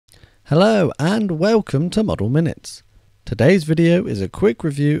Hello and welcome to Model Minutes. Today's video is a quick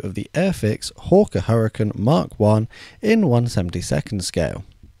review of the Airfix Hawker Hurricane Mk1 in 1/72nd scale.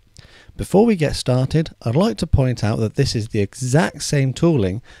 Before we get started, I'd like to point out that this is the exact same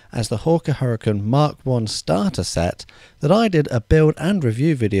tooling as the Hawker Hurricane Mk1 starter set that I did a build and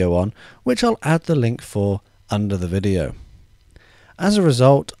review video on, which I'll add the link for under the video. As a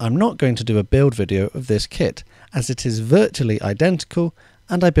result, I'm not going to do a build video of this kit, as it is virtually identical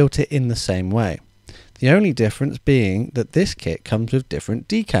and I built it in the same way. The only difference being that this kit comes with different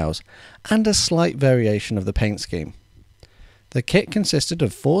decals and a slight variation of the paint scheme. The kit consisted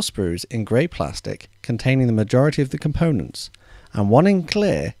of 4 sprues in grey plastic containing the majority of the components, and 1 in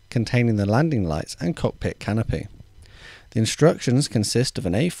clear containing the landing lights and cockpit canopy. The instructions consist of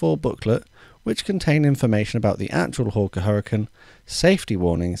an A4 booklet which contain information about the actual Hawker Hurricane, safety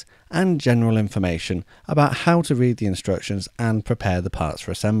warnings and general information about how to read the instructions and prepare the parts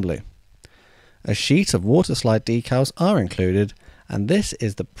for assembly. A sheet of water slide decals are included, and this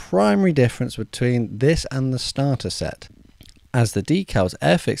is the primary difference between this and the starter set, as the decals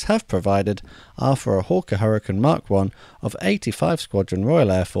Airfix have provided are for a Hawker Hurricane Mk1 of 85 Squadron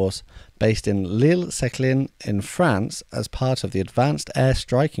Royal Air Force based in Lille-Seclin in France as part of the Advanced Air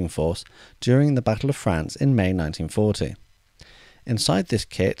Striking Force during the Battle of France in May 1940. Inside this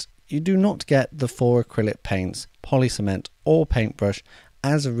kit, you do not get the 4 acrylic paints, polycement or paintbrush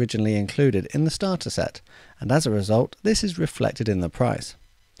as originally included in the starter set, and as a result this is reflected in the price.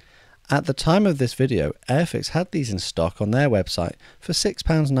 At the time of this video, Airfix had these in stock on their website for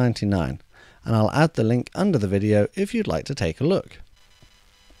 £6.99, and I'll add the link under the video if you'd like to take a look.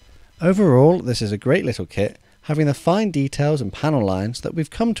 Overall, this is a great little kit, having the fine details and panel lines that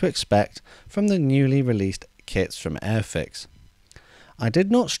we've come to expect from the newly released kits from Airfix. I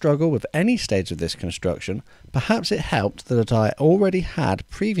did not struggle with any stage of this construction. Perhaps it helped that I already had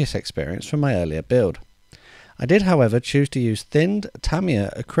previous experience from my earlier build. I did however choose to use thinned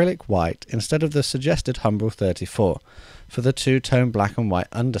Tamiya acrylic white instead of the suggested Humbrol 34 for the two-tone black and white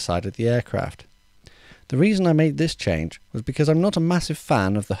underside of the aircraft. The reason I made this change was because I'm not a massive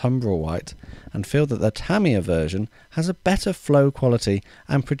fan of the Humbrol white and feel that the Tamiya version has a better flow quality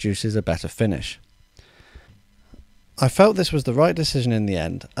and produces a better finish. I felt this was the right decision in the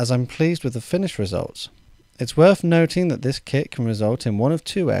end, as I'm pleased with the finished results. It's worth noting that this kit can result in one of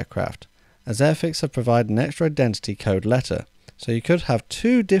 2 aircraft, as Airfix have provided an extra identity code letter, so you could have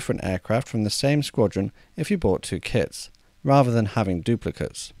 2 different aircraft from the same squadron if you bought 2 kits, rather than having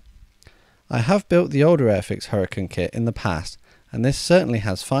duplicates. I have built the older Airfix Hurricane kit in the past, and this certainly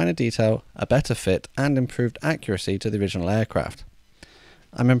has finer detail, a better fit and improved accuracy to the original aircraft.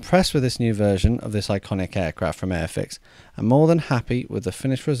 I'm impressed with this new version of this iconic aircraft from Airfix and more than happy with the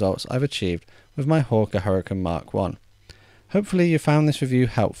finished results I've achieved with my Hawker Hurricane Mk1. Hopefully you found this review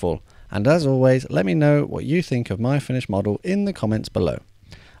helpful, and as always let me know what you think of my finished model in the comments below.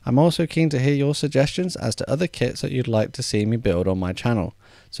 I'm also keen to hear your suggestions as to other kits that you'd like to see me build on my channel,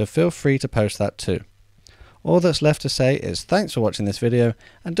 so feel free to post that too. All that's left to say is thanks for watching this video,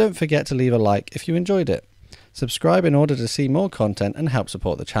 and don't forget to leave a like if you enjoyed it. Subscribe in order to see more content and help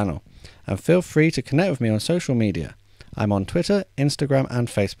support the channel, and feel free to connect with me on social media. I'm on Twitter, Instagram and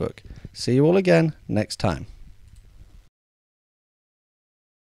Facebook. See you all again next time.